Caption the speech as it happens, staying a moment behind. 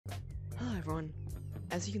everyone,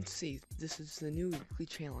 as you can see, this is the new weekly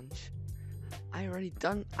challenge. I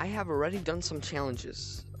have already done some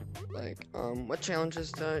challenges. Like, what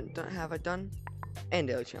challenges have I done? And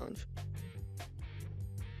daily challenge.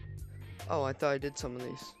 Oh, I thought I did some of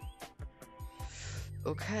these.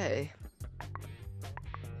 Okay.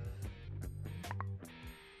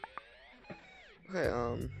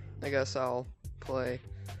 Okay, I guess I'll play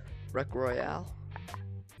Rec Royale.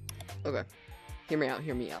 Okay. Hear me out.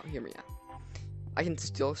 I can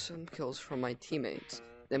steal some kills from my teammates,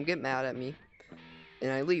 them get mad at me,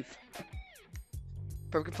 and I leave.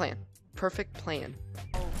 Perfect plan. I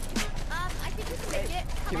think we can make it.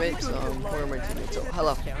 Teammates, where are my teammates? Oh,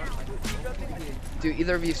 hello. Do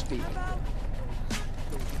either of you speak?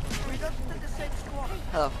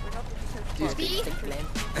 Hello. Do you speak?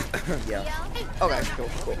 Yeah. Okay, cool.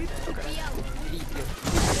 Okay.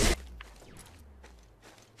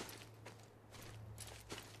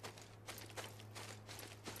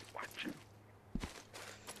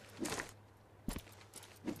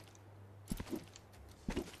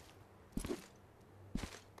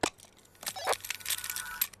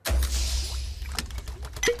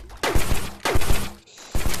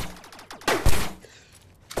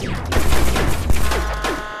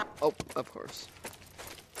 Oh, of course.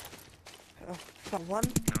 Someone?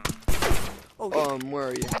 Oh, Where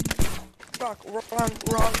are you?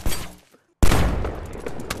 wrong.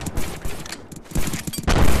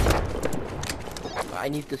 I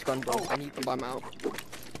need this gun, bro. I'm out.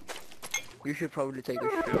 You should probably take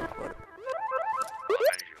this shit off, but...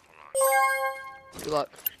 Good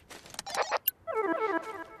luck.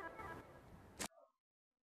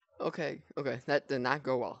 Okay. That did not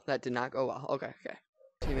go well. Okay.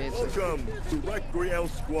 Teammates. Welcome to Recroom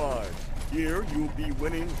Squad. Here you'll be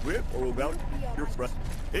winning with or without your friends.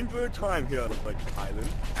 Enjoy your time here on the island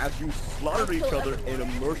as you slaughter each other in a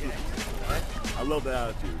merciless. I love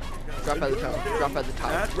that attitude. Drop at the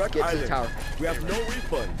tower. At Rec Get to Island, the tower. we have no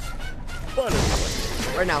refunds. Fun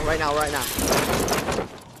everybody. Right now.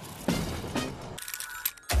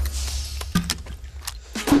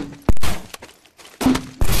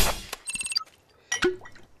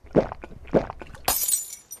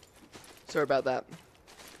 Sorry about that.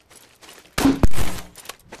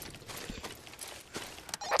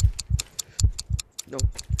 No.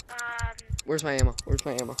 Where's my ammo?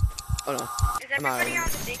 Oh no. Is everybody on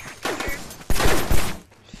the big computer?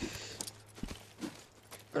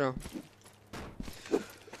 Oh no.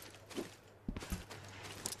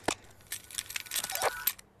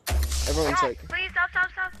 Everyone's No, like. please stop,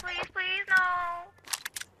 please, no.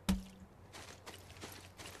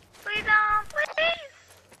 Please don't, please.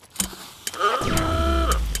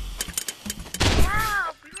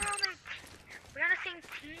 Wow, we're on the same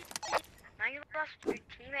team. Now you lost your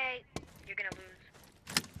teammate. You're gonna lose.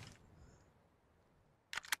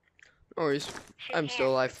 No worries. I'm still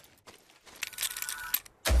alive.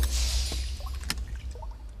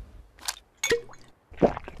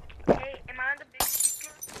 Hey, am I on the big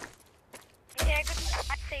computer? Yeah,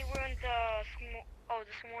 I'd say we're in the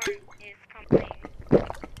swarm is coming.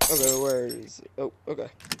 Okay, where is it? Oh, okay.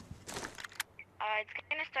 It's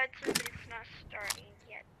gonna start soon, but it's not starting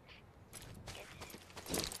yet.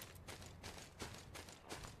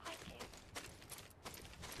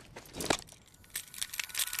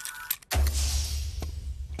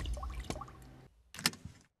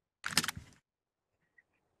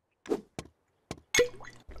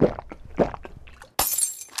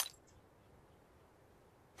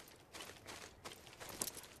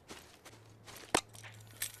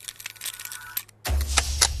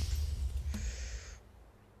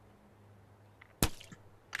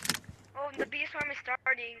 Oh, the bee swarm is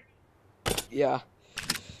starting. Yeah.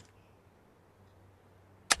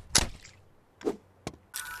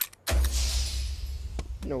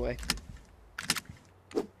 No way.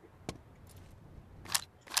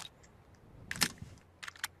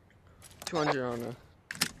 $200 on a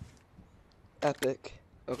epic.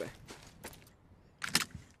 Okay.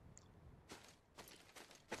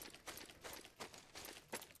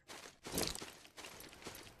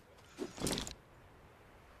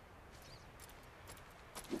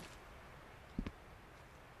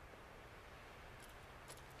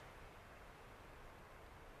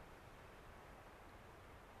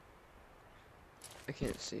 I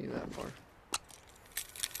can't see that far.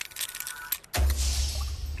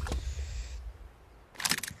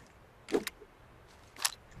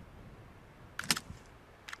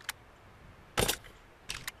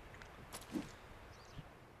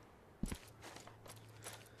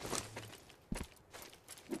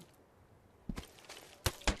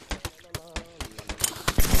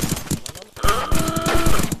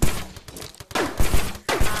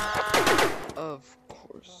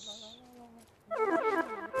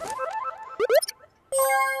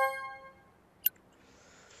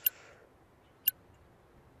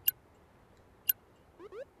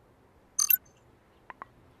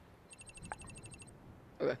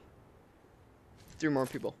 3 more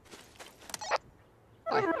people.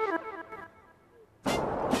 Bye. Why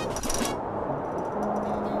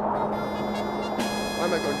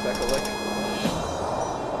am I going to Becca Lake?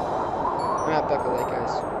 I'm at Becca Lake,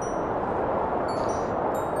 guys.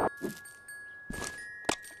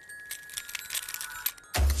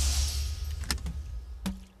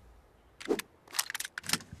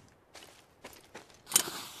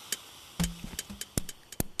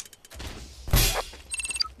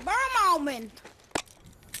 Moment.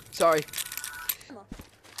 Sorry.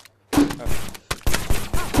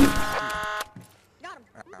 Got him.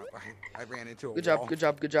 I ran into a Good job, wall. good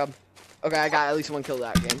job, good job. Okay, I got at least 1 kill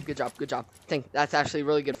that game. Good job, good job. That's actually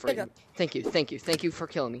really good for Good you. job. Thank you, thank you, thank you for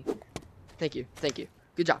killing me. Thank you, thank you.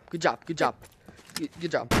 Good job, good job, good job.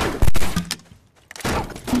 Good job.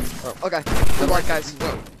 Oh, okay, good luck, guys.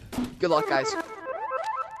 Good luck, guys.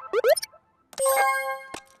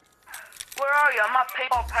 Where are you? I'm at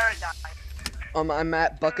Paintball Paradise. I'm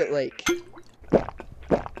at Bucket Lake. Hey,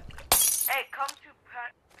 come to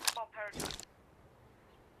Paintball Paradise.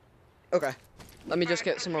 Okay, let me just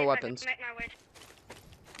get some more weapons. Yeah,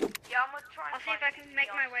 I'm gonna try. I'll see if I can make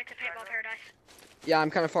my way to Paintball Paradise. Yeah, I'm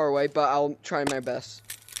kind of far away, but I'll try my best.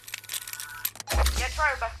 Yeah, try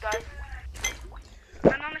your best, guys.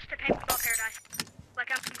 I'm almost to Paintball Paradise. Like,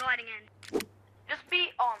 I'm gliding in. Just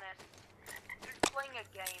be honest. You're playing a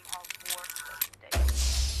game of War today.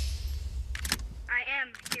 I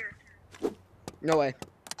am here. No way.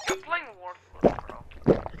 You're playing War, bro.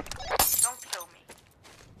 Don't kill me.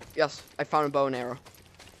 Yes, I found a bow and arrow.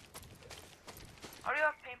 Are you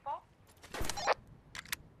at paintball?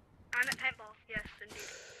 I'm at paintball, yes,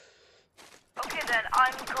 indeed. Okay, then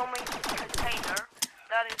I'm coming to the container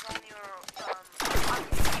that is on your, I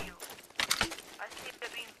see you. I see the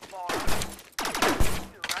bean bar.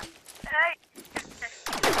 You, right? Hey!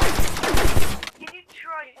 Can you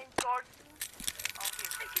try and guard me? Oh,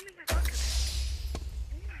 here. Hey, give me my vodka.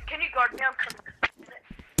 Can you guard me? I'm coming.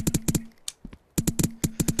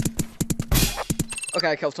 Okay,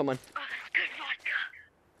 I killed someone. Oh, that's good vodka.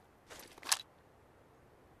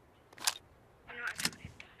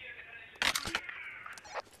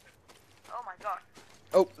 Oh my god.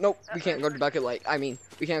 Oh, nope, we can't go to Bucket Lake. I mean,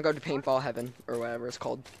 we can't go to Paintball Heaven, or whatever it's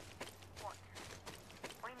called. What?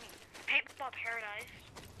 What do you mean? Paintball Paradise.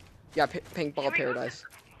 Yeah, Paintball Paradise.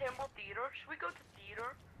 Paintball Theater? Should we go to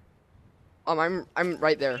theater? I'm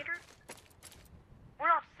right there. Theater? We're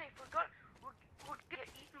not safe. We're gonna get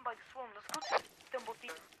eaten by the swarm. Let's go to Paintball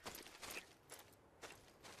Theater.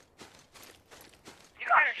 You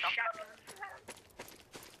got a shotgun.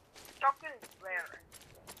 Shotgun is rare.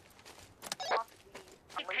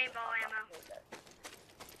 Paintball ammo.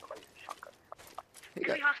 Hey, Could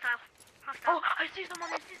guys. be hostile. Hostile. Oh, I see someone.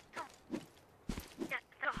 Yeah,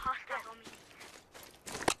 they're hostile on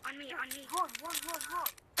me. On me. Run.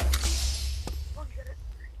 Run, get it.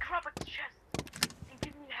 Grab a chest. And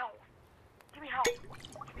give me help. Give me help.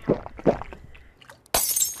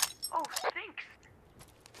 Oh, thanks.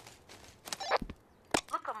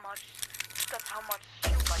 Look how much. That's how much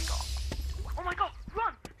shield I got. Oh my god,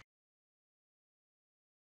 run!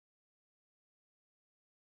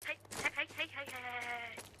 Hey.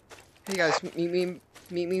 Hey guys, meet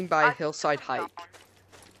me by Hillside Hike. Can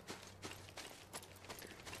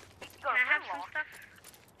I have some stuff?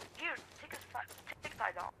 Here, take a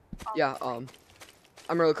side off. Yeah, I'm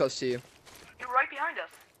really close to you. You're right behind us.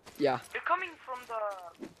 Yeah, You're coming from the...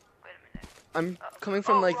 Wait a minute. I'm coming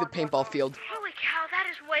from like the paintball field. Holy cow, that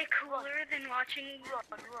is way cooler than watching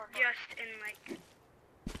just in like...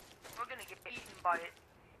 We're gonna get eaten by it.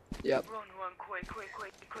 Yep. Run, quick.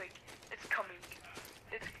 It's coming.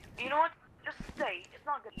 You know what? Just stay. It's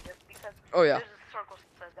not gonna eat us because Oh yeah. there's a circle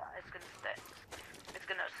that says that it's gonna stay. It's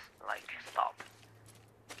gonna like stop.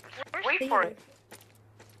 Just wait for it.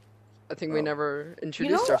 I think we never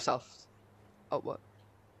introduced ourselves. Oh what?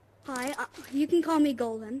 Hi, you can call me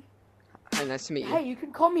Golden. Hi, nice to meet you. Hey, you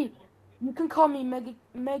can call me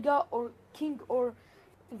Mega or King or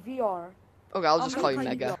VR. Okay, I'll just I'm call gonna you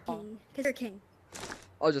Mega. King, because you're king.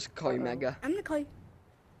 I'll just call you Mega. I'm gonna call you.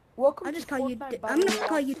 Welcome I'll to just call you. Fortnite I'm gonna Battle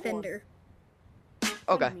call you Royale 4. Fender.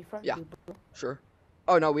 Okay, Friendly, yeah, bro. sure.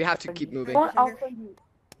 Oh no, we have to keep moving. I'll friend you.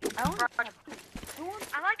 I only have two. Who wants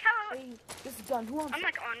I like how hey, this gun? Who wants I'm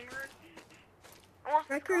like onward.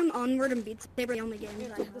 Recroom, Onward, and Beat Saber are the only games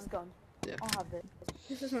Here, I take this have. gun. Yeah. I'll have it.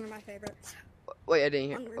 This is one of my favorites. Wait, I didn't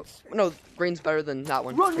hear. Oh, Onwards. no, green's better than that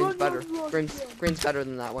one. Run, Green's run, better. run, run, Green's run. green's better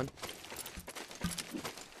than that one.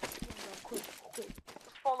 Quick. Just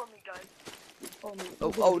follow me, guys. Oh, no.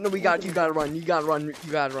 Oh no, you gotta run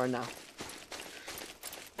now.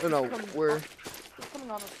 No, He's we're coming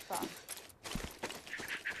on us fast.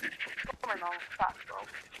 coming on fast, bro.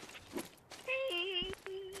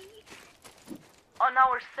 Oh, now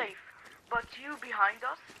we're safe. But you behind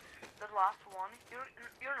us, the last one,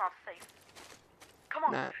 you're not safe. Come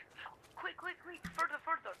on. Nah. Quick,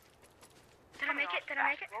 further. Did I make it? Did I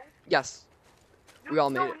make it? Yes. We all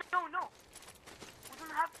made it. No. We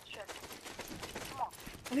don't have to check. Come on.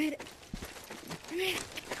 I made it.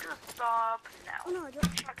 It's gonna stop now. Oh no, I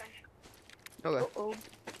dropped. Okay. Uh-oh.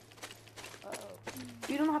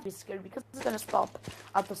 You don't have to be scared because it's gonna stop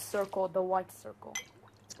at the circle, the white circle.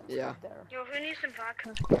 It's gonna Yeah. stop there. Yo, who needs some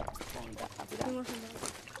vodka? Only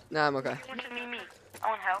that. Nah, I'm okay. Me. I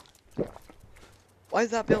want help. Why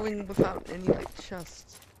is that building without any like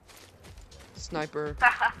chests? Sniper.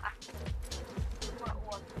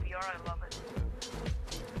 What VR? I love it.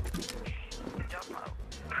 Good job, Mo.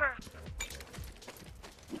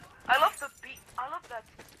 I love the beat. I love that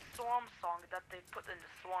storm song that they put in the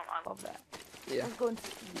storm. I love Love that. Yeah. I'm going to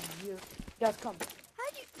you. Guys, come.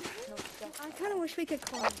 No, guys, I kind of wish we could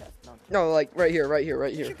climb. that's not. No, like right here, We should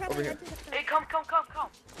over probably here. head to the front. Hey, come.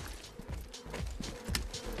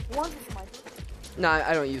 One is my. Nah,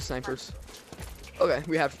 I don't use snipers. Okay,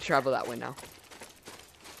 we have to travel that way now.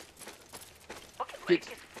 Okay, Get-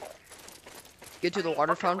 wait, Get to the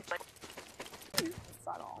water fountain.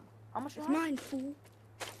 Saddam. How much you It's have? mine, fool.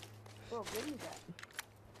 Bro, give me that.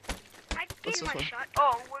 I What's gave this my one? shot.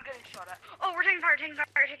 Oh, we're getting shot at. Oh, we're taking fire.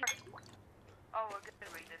 Oh, we're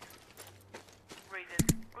getting raided.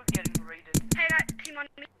 We're getting raided. Hey, that team on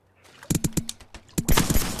me.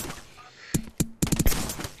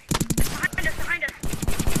 Behind us.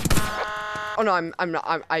 Oh no, I'm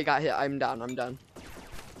not. I got hit. I'm down. I'm coming.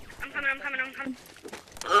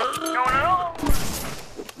 No.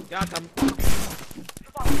 Got them.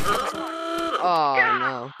 Oh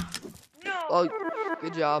no. No. Oh,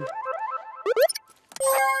 good job.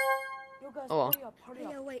 Yo, guys, Oh, well. hurry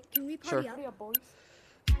up. Yeah, wait. Can we Sure. party up? Hurry up, boys.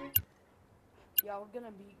 Yeah, we're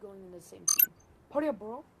gonna be going in the same team. Party up,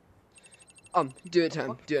 bro. Do it to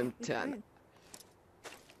him. Do it We to him.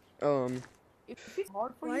 can. If it's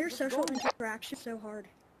hard for Why you, are just social go. interactions so hard?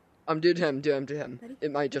 Do it to him. Do him. Ready?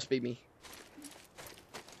 It might just be me.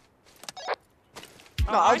 Oh,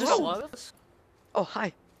 No, I'll I just- know this. Oh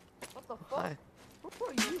hi. What the fuck? Hi. Who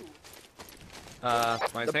are you? I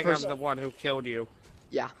The think I'm person- the one who killed you.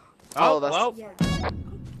 Yeah. Oh, All of us. well, Yeah.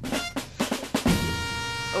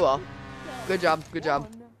 Oh well. Good job. Good job.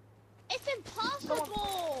 One. It's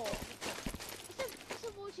impossible! It's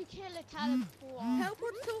impossible to kill a teleport.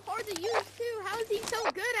 Teleport's so hard to use too. How is he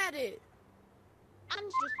so good at it?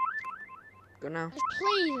 And Go now.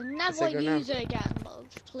 please never go now. use it again,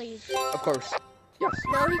 Moj. Please. Of course. Yes.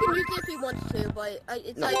 No, he can use it if he wants to, but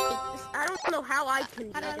it's No. like I don't know how I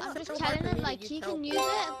can. Do I it. don't know, I'm It's just so hard telling for him, me to like, use he can teleport. use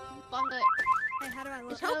it, but I'm like, Hey, how do I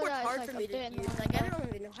look? It's Teleport's no, hard it's for like me a to bit use. annoying, Like I don't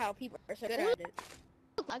even know how people are so good at it.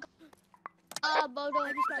 Bodo,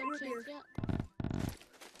 I just got don't root choose beer. it.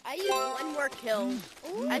 I need one more kill.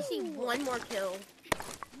 I see one more kill.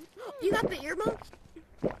 You got the earmuffs?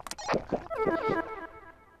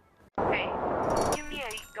 Hey, give me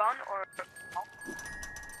a gun or.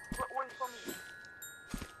 Wait for me.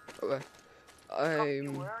 Okay. Where are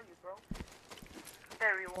you, bro?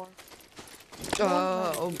 There you are.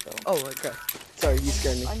 Oh, okay. Sorry, you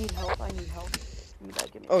scared me. I need help. Give me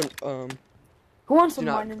that. Give me Oh, that. Who wants do a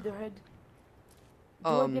not- mine in their head? Do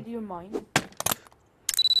I get your mine?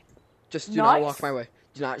 just do not Nice. walk my way.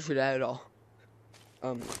 Do not shoot at all.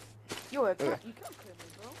 Yo, you can't kill me,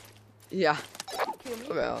 bro. Yeah. You can't kill me.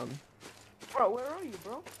 Okay, Bro, where are you,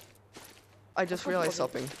 bro? I just Of course realized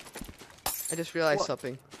I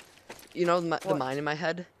something. What? You know the What? mine in my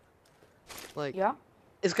head? Like, Yeah?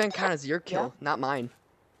 it's gonna count as your kill, Yeah? not mine.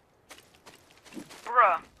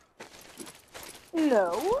 Bruh.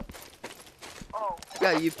 No. Oh.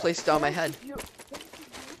 Yeah, you placed it on my head. You're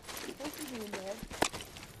placing me in the head.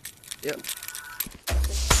 Yep.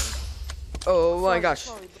 Oh my Sorry, gosh.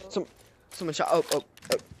 sorry, bro. Someone shot. Oh.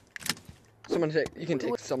 Someone take. You can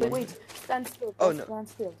take someone. Wait, stand still. Oh, guys, no. Stand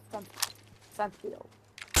still. Stand still.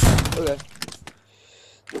 Okay.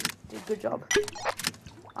 Dude, good job.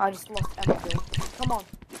 I just lost ammo there. Come on.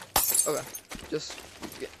 Okay. Just.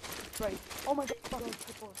 Right. Oh my god.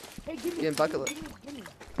 Hey, give me. Get in bucket give me.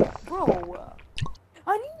 Bro.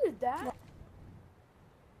 I needed that.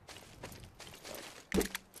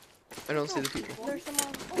 I don't see the people. There's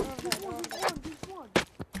someone. Oh, this one, bro. This one.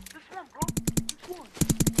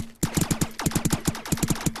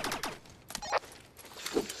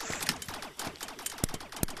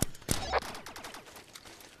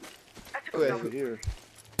 Okay. Over here.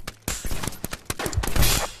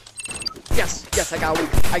 Yes, I got a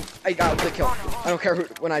week. I got the kill. I don't care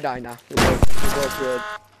when I die now. That's good.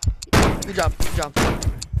 Good job, good job.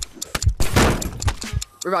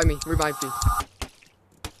 Revive me, revive me.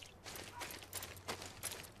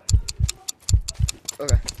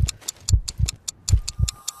 Okay.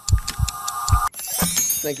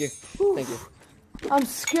 Thank you, thank you. I'm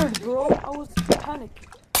scared, bro. I was panicked.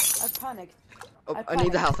 I panicked. Oh, I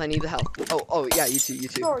need the health, I need the health. Oh, yeah, you too, you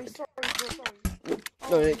too. Sorry, bro, sorry.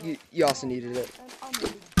 No, you also needed it. I'm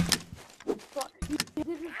needed. But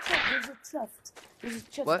there's a chest. There's a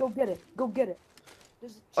chest. What? Go get it. Go get it.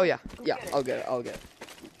 There's a chest. Oh, yeah, Go yeah, get it. I'll get it, I'll get it.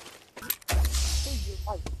 Save your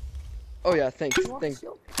life. Oh, yeah, thanks, You want thanks.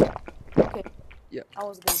 shield? Okay. Yeah. I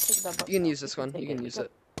was gonna take that, but You can no, use this one, take you can use Go-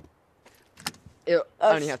 it.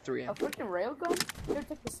 I only have 3 A ammo. freaking railgun? Here,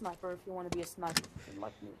 take the sniper if you want to be a sniper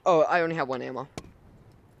like me. Oh, I only have 1 ammo.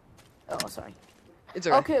 Oh, sorry. It's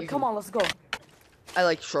okay. Okay, you come can- on, let's go. I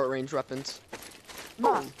like short range weapons.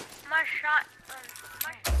 Ma, My shot.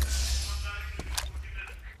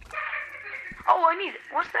 Oh, I need it.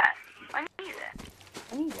 What's that? I need that.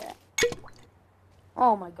 I need that.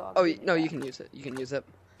 Oh my god. Oh, give me no, that. you can use it. You can use it.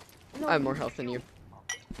 No, I have more health than you. Oh.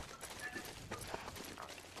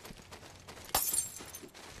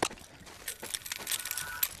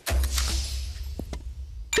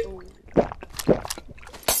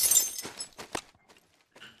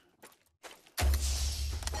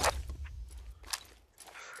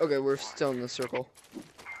 Okay, we're still in the circle.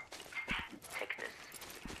 Take this.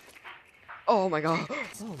 Oh my god.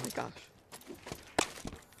 Oh my gosh.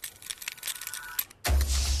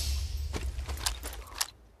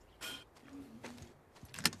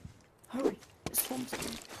 Hurry. This one's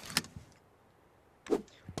coming.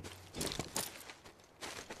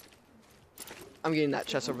 I'm getting that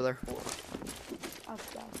chest over there.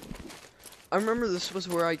 I've got it. I remember this was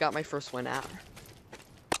where I got my first win at.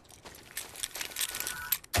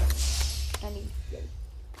 I need it.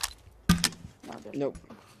 No, there's Nope.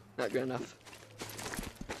 Not good enough.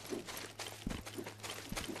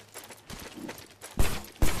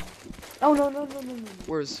 Oh, no.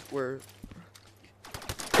 Where?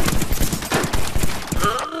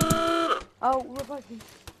 Oh, revive me.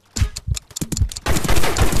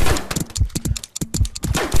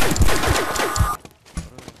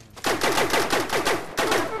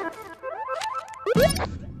 You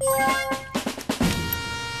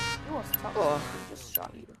want to talk? Oh. I just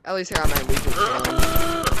shot you. At least I got my weekly challenge.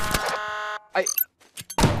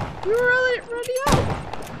 You really ready out?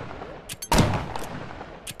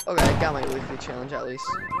 Okay, I got my weekly challenge at least. I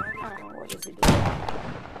don't know what is he doing.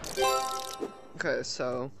 Okay,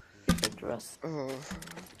 so The dress. want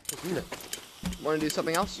to do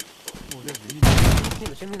something else?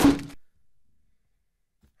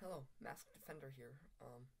 Hello, Masked Defender here.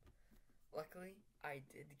 Luckily I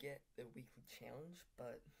did get the weekly challenge,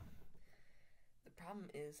 but the problem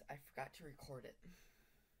is I forgot to record it.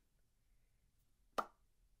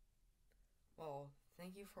 Well,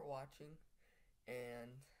 thank you for watching,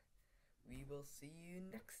 and we will see you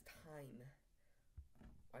next time.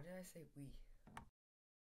 Why did I say we?